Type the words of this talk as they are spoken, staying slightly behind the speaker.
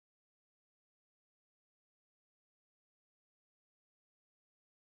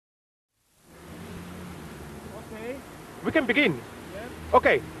we can begin.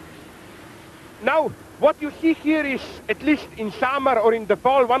 Okay. Now, what you see here is, at least in summer or in the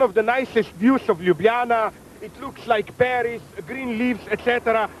fall, one of the nicest views of Ljubljana. It looks like Paris, green leaves,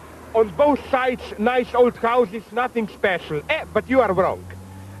 etc. On both sides, nice old houses, nothing special. But you are wrong.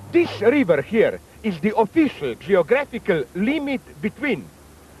 This river here is the official geographical limit between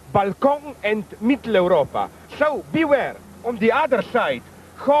Balkan and Middle Europa. So beware. On the other side,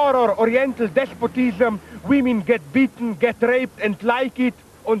 horror, Oriental despotism, women get beaten, get raped and like it.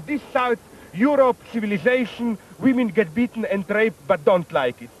 On this side, Europe, civilization, women get beaten and raped but don't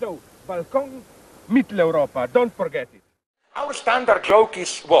like it. So, Balkan, Middle Europa, don't forget it. Our standard joke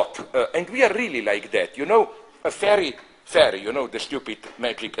is what? And we are really like that. You know, a fairy, you know, the stupid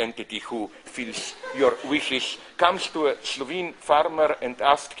magic entity who fills your wishes, comes to a Slovene farmer and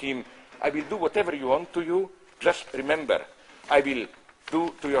asks him, I will do whatever you want to you, just remember, I will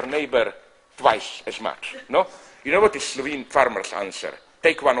do to your neighbor twice as much. No? You know what is Slovene farmer's answer?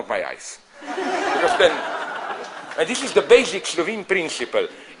 Take one of my eyes. Because then, and this is the basic Slovene principle.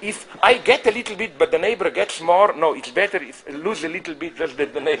 If I get a little bit, but the neighbor gets more, no, it's better if I lose a little bit, just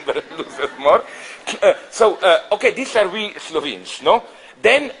that the neighbor loses more. Okay, these are we Slovenes, no?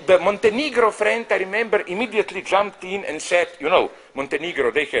 Then the Montenegro friend, I remember, immediately jumped in and said, you know,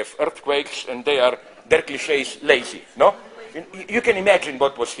 Montenegro, they have earthquakes and their clichés lazy, no? You can imagine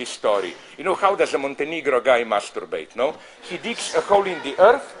what was his story. You know, how does a Montenegro guy masturbate, no? He digs a hole in the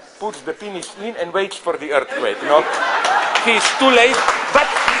earth, puts the penis in and waits for the earthquake, no? He's too late. But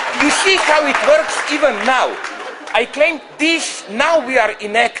you see how it works even now. I claim this, now we are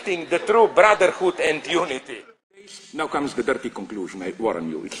enacting the true brotherhood and unity. Now comes the dirty conclusion, I warn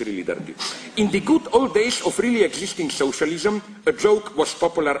you, it's really dirty. In the good old days of really existing socialism, a joke was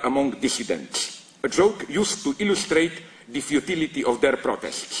popular among dissidents. A joke used to illustrate the futility of their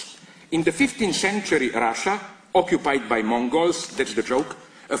protests. In the 15th century Russia, occupied by Mongols, that's the joke,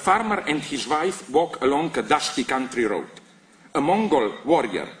 a farmer and his wife walk along a dusty country road. A Mongol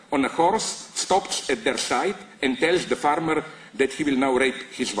warrior on a horse stops at their side and tells the farmer that he will now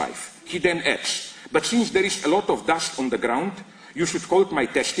rape his wife. He then adds, but since there is a lot of dust on the ground, you should hold my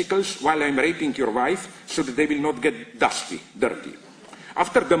testicles while I'm raping your wife so that they will not get dusty, dirty.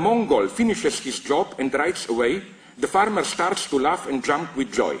 After the Mongol finishes his job and rides away, the farmer starts to laugh and jump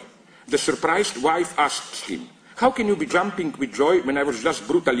with joy. The surprised wife asks him, how can you be jumping with joy when I was just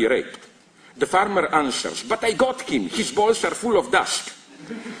brutally raped? The farmer answers, but I got him, his balls are full of dust.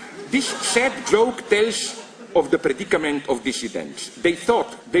 This sad joke tells of the predicament of dissidents. They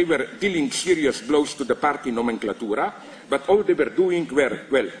thought they were dealing serious blows to the party nomenclatura, but all they were doing were,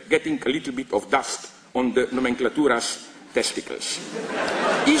 well, getting a little bit of dust on the nomenclatura's testicles.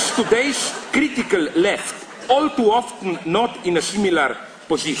 Is today's critical left all too often not in a similar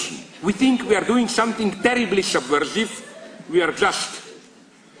position? We think we are doing something terribly subversive. We are just.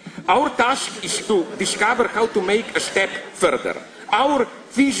 Our task is to discover how to make a step further. Our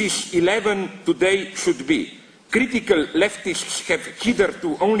thesis 11 today should be, critical leftists have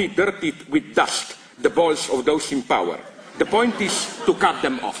hitherto only dirtied with dust the balls of those in power. The point is to cut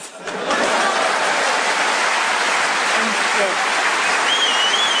them off.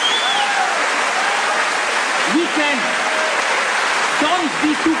 We can. Don't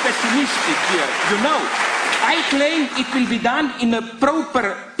be too pessimistic here, you know. I claim it will be done in a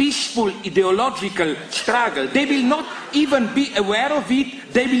proper, peaceful, ideological struggle. They will not even be aware of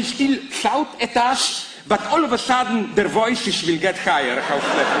it. They will still shout at us, but all of a sudden their voices will get higher. How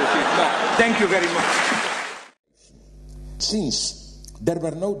flat was it? No, thank you very much. Since there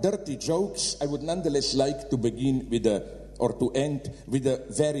were no dirty jokes, I would nonetheless like to begin with to end with a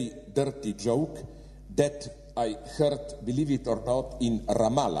very dirty joke that I heard, believe it or not, in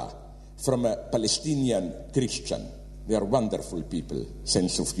Ramallah from a Palestinian Christian. They are wonderful people,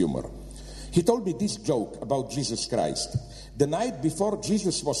 sense of humor. He told me this joke about Jesus Christ. The night before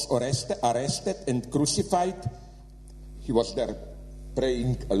Jesus was arrested and crucified, he was there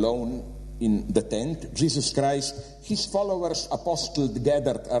praying alone in the tent. Jesus Christ, his followers, apostles,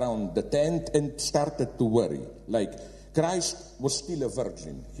 gathered around the tent and started to worry. Like, Christ was still a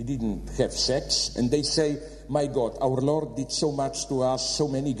virgin. He didn't have sex. And they say, my God, our Lord did so much to us, so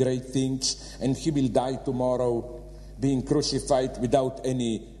many great things, and he will die tomorrow being crucified without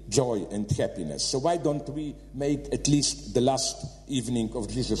any joy and happiness. So why don't we make at least the last evening of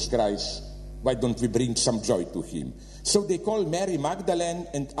Jesus Christ, why don't we bring some joy to him? So they call Mary Magdalene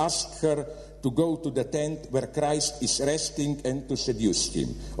and ask her to go to the tent where Christ is resting and to seduce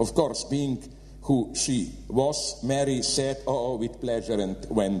him. Of course, being who she was, Mary said, oh, with pleasure, and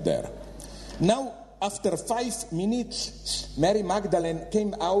went there. Now, after 5 minutes, Mary Magdalene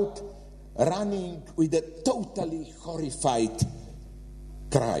came out running with a totally horrified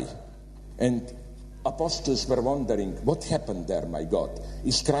cry. And apostles were wondering, what happened there, my God?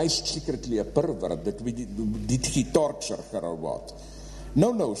 Is Christ secretly a pervert? Did he torture her or what?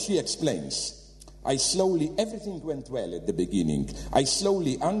 No, she explains. Everything went well at the beginning. I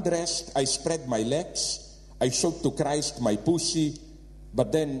slowly undressed, I spread my legs, I showed to Christ my pussy,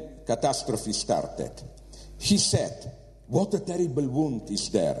 but then catastrophe started. He said, what a terrible wound is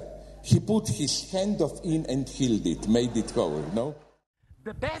there. He put his hand in and healed it, made it whole, no?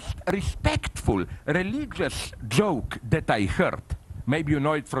 The best respectful religious joke that I heard, maybe you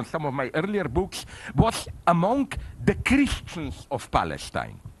know it from some of my earlier books, was among the Christians of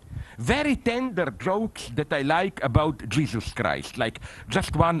Palestine. Very tender jokes that I like about Jesus Christ, like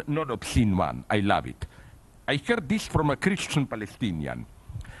just one non-obscene one. I love it. I heard this from a Christian Palestinian.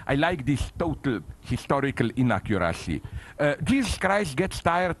 I like this total historical inaccuracy. Jesus Christ gets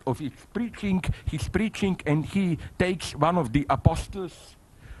tired of his preaching, and he takes one of the apostles.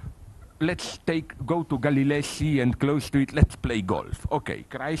 Let's go to Galilee Sea and close to it, let's play golf. Okay,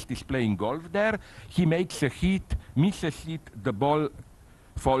 Christ is playing golf there. He makes a hit, misses it, the ball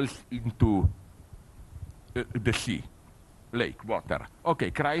falls into the sea, lake, water. Okay,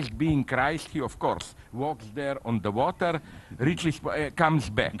 Christ being Christ, he of course walks there on the water, comes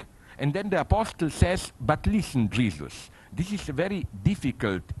back. And then the apostle says, but listen, Jesus, this is a very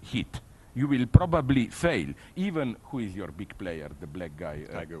difficult hit. You will probably fail. Even, who is your big player, the black guy?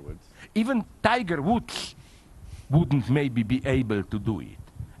 Tiger Woods. Even Tiger Woods wouldn't maybe be able to do it.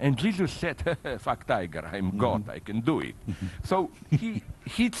 And Jesus said, fuck Tiger, I'm God, I can do it. So he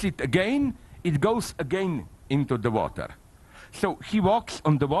hits it again, it goes again into the water. So he walks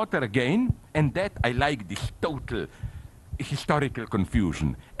on the water again, and that, I like this total historical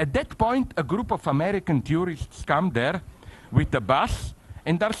confusion. At that point, a group of American tourists come there with a bus,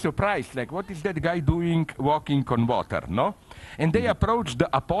 and are surprised, like, what is that guy doing walking on water, no? And they approach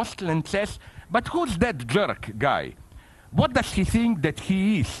the apostle and says, but who's that jerk guy? What does he think that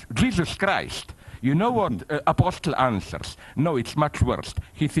he is? Jesus Christ. You know what apostle answers? No, it's much worse.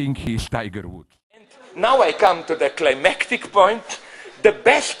 He thinks he is Tiger Woods. And now I come to the climactic point. The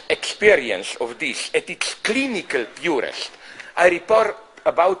best experience of this at its clinical purest. I report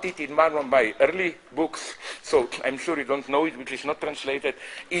about it in one of my early books, so I'm sure you don't know it, which is not translated,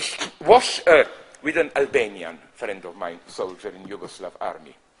 was with an Albanian friend of mine, soldier in Yugoslav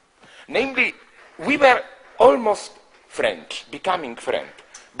army. Namely, we were almost friends, becoming friends,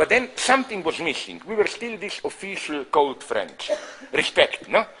 but then something was missing. We were still this official cold friends, respect,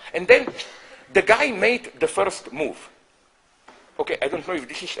 no? And then the guy made the first move. Okay, I don't know if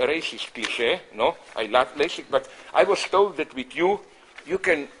this is a racist cliché, no? I love racist, but I was told that with you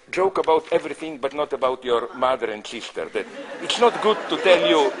can joke about everything, but not about your mother and sister. That it's not good to tell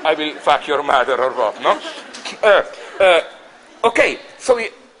you, I will fuck your mother or what, no? Okay, so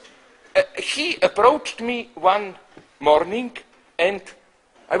he approached me one morning, and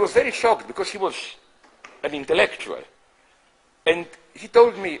I was very shocked because he was an intellectual. And he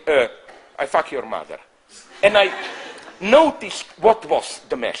told me, I fuck your mother. And I noticed what was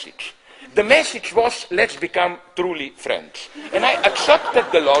the message. The message was, let's become truly friends. And I accepted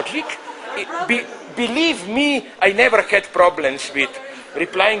the logic. Believe me, I never had problems with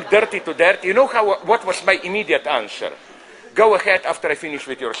replying dirty to dirty. You know what was my immediate answer? Go ahead after I finish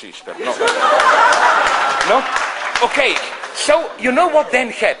with your sister. No? No? Okay, so you know what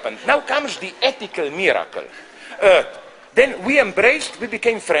then happened? Now comes the ethical miracle. Then we embraced, we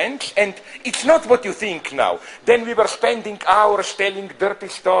became friends, and it's not what you think now. Then we were spending hours telling dirty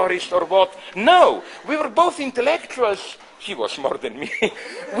stories or what. No, we were both intellectuals. He was more than me.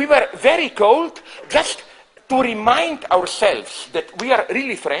 We were very cold, just to remind ourselves that we are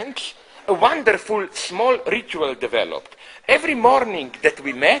really friends. A wonderful small ritual developed. Every morning that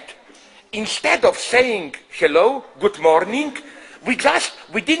we met, instead of saying hello, good morning,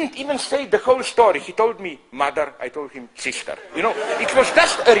 we didn't even say the whole story. He told me mother, I told him sister. You know, it was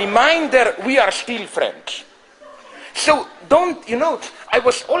just a reminder we are still friends. So I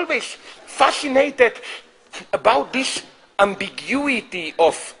was always fascinated about this ambiguity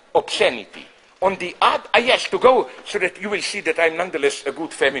of obscenity. On the other, yes, to go so that you will see that I'm nonetheless a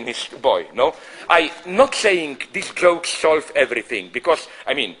good feminist boy, no? I'm not saying these jokes solve everything, because,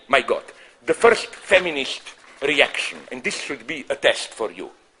 I mean, my God, the first feminist reaction, and this should be a test for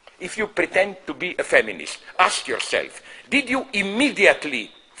you. If you pretend to be a feminist, ask yourself, did you immediately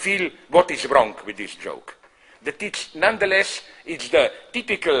feel what is wrong with this joke? That it's, nonetheless, it's the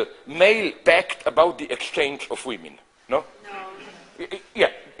typical male pact about the exchange of women, no? No. Yeah,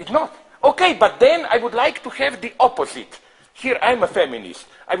 it's not. Okay, but then I would like to have the opposite here I'm a feminist.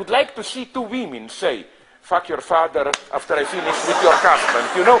 I would like to see two women say, fuck your father after I finish with your husband.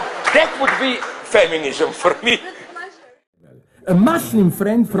 You know, that would be feminism for me. A Muslim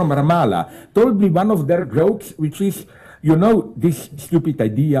friend from Ramallah told me one of their jokes, which is, you know, this stupid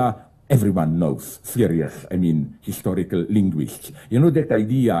idea everyone knows, serious, I mean, historical linguists. You know that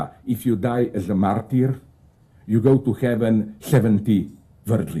idea, if you die as a martyr, you go to heaven, 70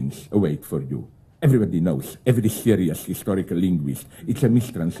 virgins await for you. Everybody knows, every serious historical linguist, it's a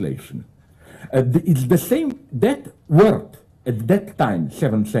mistranslation. It's the same, that word, at that time,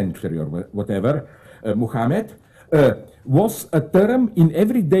 7th century or whatever, Muhammad, was a term in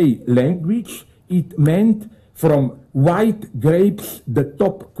everyday language. It meant from white grapes, the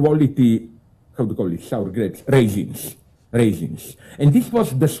top quality, how to call it, sour grapes, raisins. And this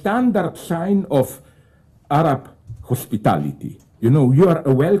was the standard sign of Arab hospitality. You know, you are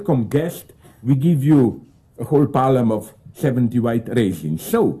a welcome guest, we give you a whole palm of 70 white raisins.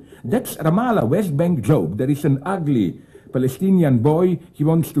 So, that's Ramallah, West Bank joke. There is an ugly Palestinian boy, he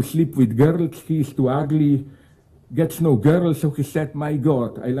wants to sleep with girls, he is too ugly, gets no girl, so he said, my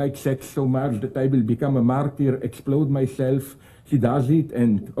God, I like sex so much that I will become a martyr, explode myself. He does it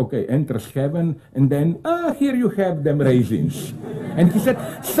and, okay, enters heaven, and then, here you have them raisins. And he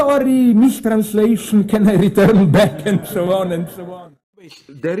said, sorry, mistranslation, can I return back, and so on and so on.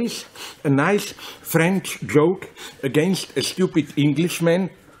 There is a nice French joke against a stupid Englishman,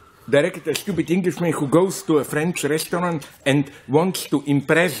 directed at a stupid Englishman who goes to a French restaurant and wants to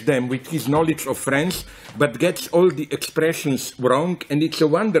impress them with his knowledge of French, but gets all the expressions wrong, and it's a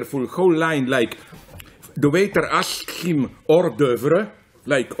wonderful whole line, like, the waiter asks him hors d'oeuvre,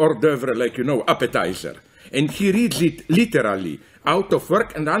 like, you know, appetizer, and he reads it literally, out of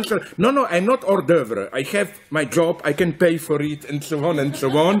work, and answer, no, I'm not hors d'oeuvre, I have my job, I can pay for it, and so on and so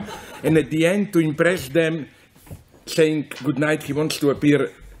on, and at the end, to impress them, saying good night, he wants to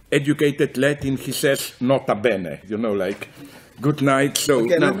appear educated Latin, he says nota bene, you know, like good night. So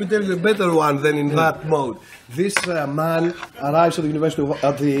okay, now, let me tell you a better one than in that mode. This man arrives at the University of,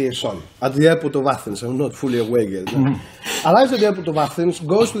 at the airport of Athens. I'm not fully awake yet. Arrives at the airport of Athens,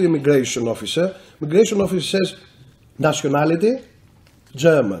 goes to the immigration officer. Immigration officer says, nationality,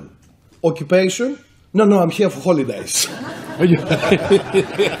 German. Occupation, no, I'm here for holidays.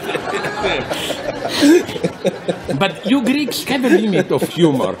 but you Greeks have a limit of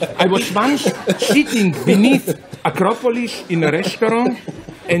humor. I was once sitting beneath Acropolis in a restaurant,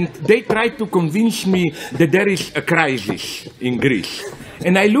 and they tried to convince me that there is a crisis in Greece.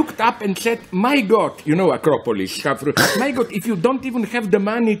 And I looked up and said, my God, you know Acropolis, my God, if you don't even have the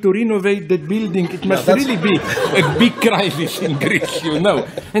money to renovate that building, it must really be a big crisis in Greece, you know.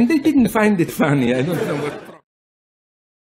 And they didn't find it funny. I don't know what...